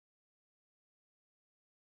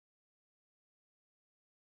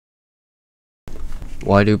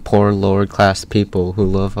Why do poor lower-class people who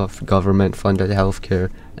live off government-funded healthcare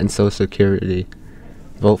and Social Security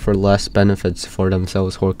vote for less benefits for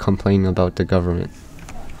themselves or complain about the government?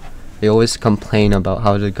 They always complain about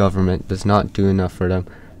how the government does not do enough for them,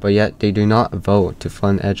 but yet they do not vote to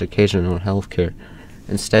fund education or healthcare.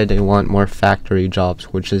 Instead, they want more factory jobs,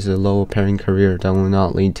 which is a low-paying career that will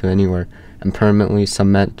not lead to anywhere, and permanently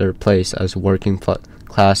cement their place as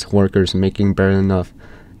working-class workers making barely enough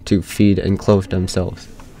to feed and clothe themselves.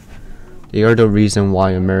 They are the reason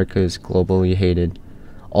why America is globally hated.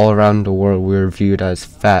 All around the world, we are viewed as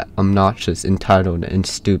fat, obnoxious, entitled, and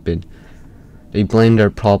stupid. They blame their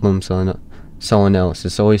problems on someone else.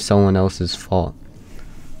 It's always someone else's fault.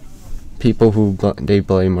 People who they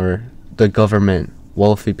blame are the government,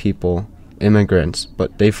 wealthy people, immigrants,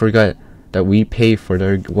 but they forget that we pay for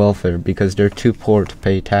their welfare because they're too poor to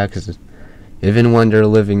pay taxes. Even when they're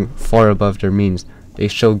living far above their means, they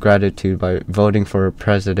show gratitude by voting for a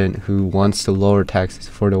president who wants to lower taxes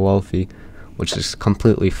for the wealthy, which is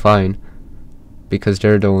completely fine because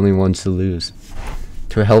they're the only ones to lose.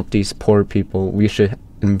 To help these poor people, we should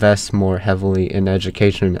invest more heavily in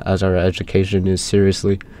education, as our education is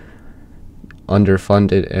seriously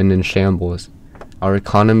underfunded and in shambles. Our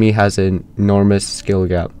economy has an enormous skill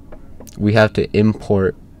gap. We have to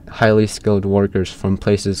import highly skilled workers from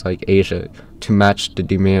places like Asia to match the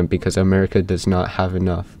demand because America does not have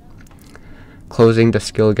enough. Closing the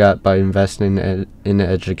skill gap by investing in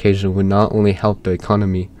education would not only help the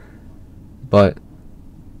economy, but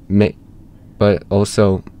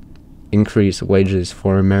also increase wages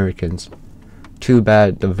for Americans. Too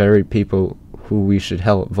bad the very people who we should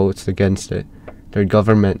help votes against it. Their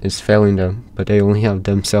government is failing them, but they only have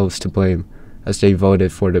themselves to blame, as they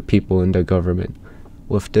voted for the people in the government.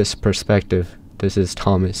 With this perspective, this is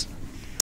Thomas.